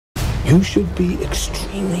You should be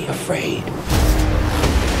extremely afraid.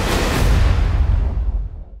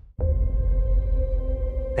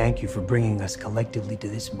 Thank you for bringing us collectively to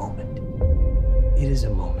this moment. It is a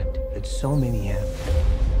moment that so many have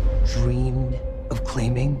dreamed of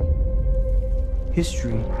claiming.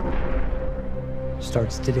 History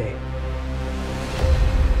starts today.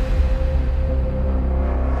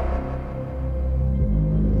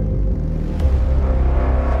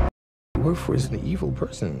 You work for an evil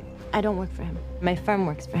person. I don't work for him. My firm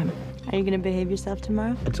works for him. Are you gonna behave yourself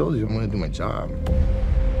tomorrow? I told you I'm gonna do my job.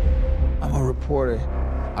 I'm a reporter.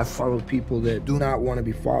 I follow people that do not want to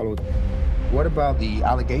be followed. What about the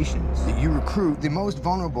allegations that you recruit the most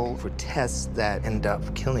vulnerable for tests that end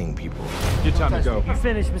up killing people? Your time to go. You're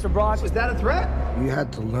finished, Mr. Brock. Was that a threat? You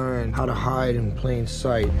had to learn how to hide in plain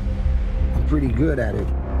sight. I'm pretty good at it.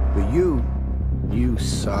 But you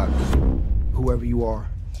suck. Whoever you are.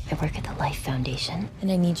 I work at the Life Foundation,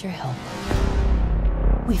 and I need your help.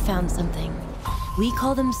 We found something. We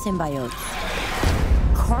call them symbiotes.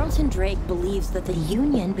 Carlton Drake believes that the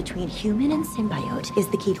union between human and symbiote is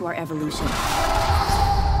the key to our evolution.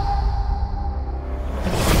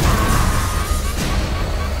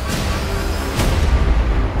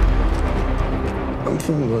 I'm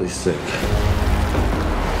feeling really sick.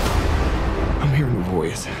 I'm hearing a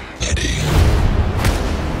voice. Eddie.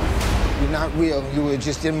 You're not real. You were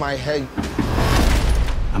just in my head.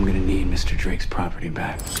 I'm gonna need Mr. Drake's property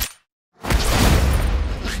back.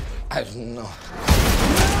 I don't know.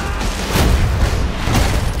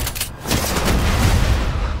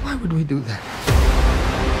 Why would we do that?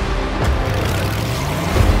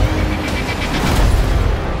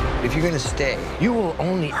 If you're gonna stay, you will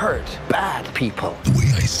only hurt bad people. The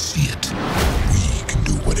way I see it, we can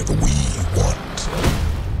do whatever we want.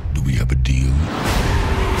 Do we have a deal?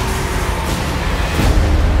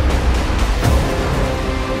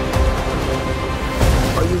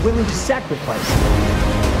 Are you willing to sacrifice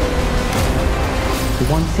the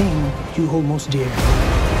one thing you hold most dear?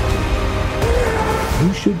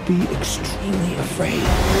 You should be extremely afraid.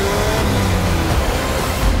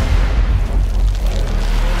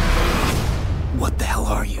 What the hell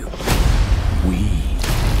are you? We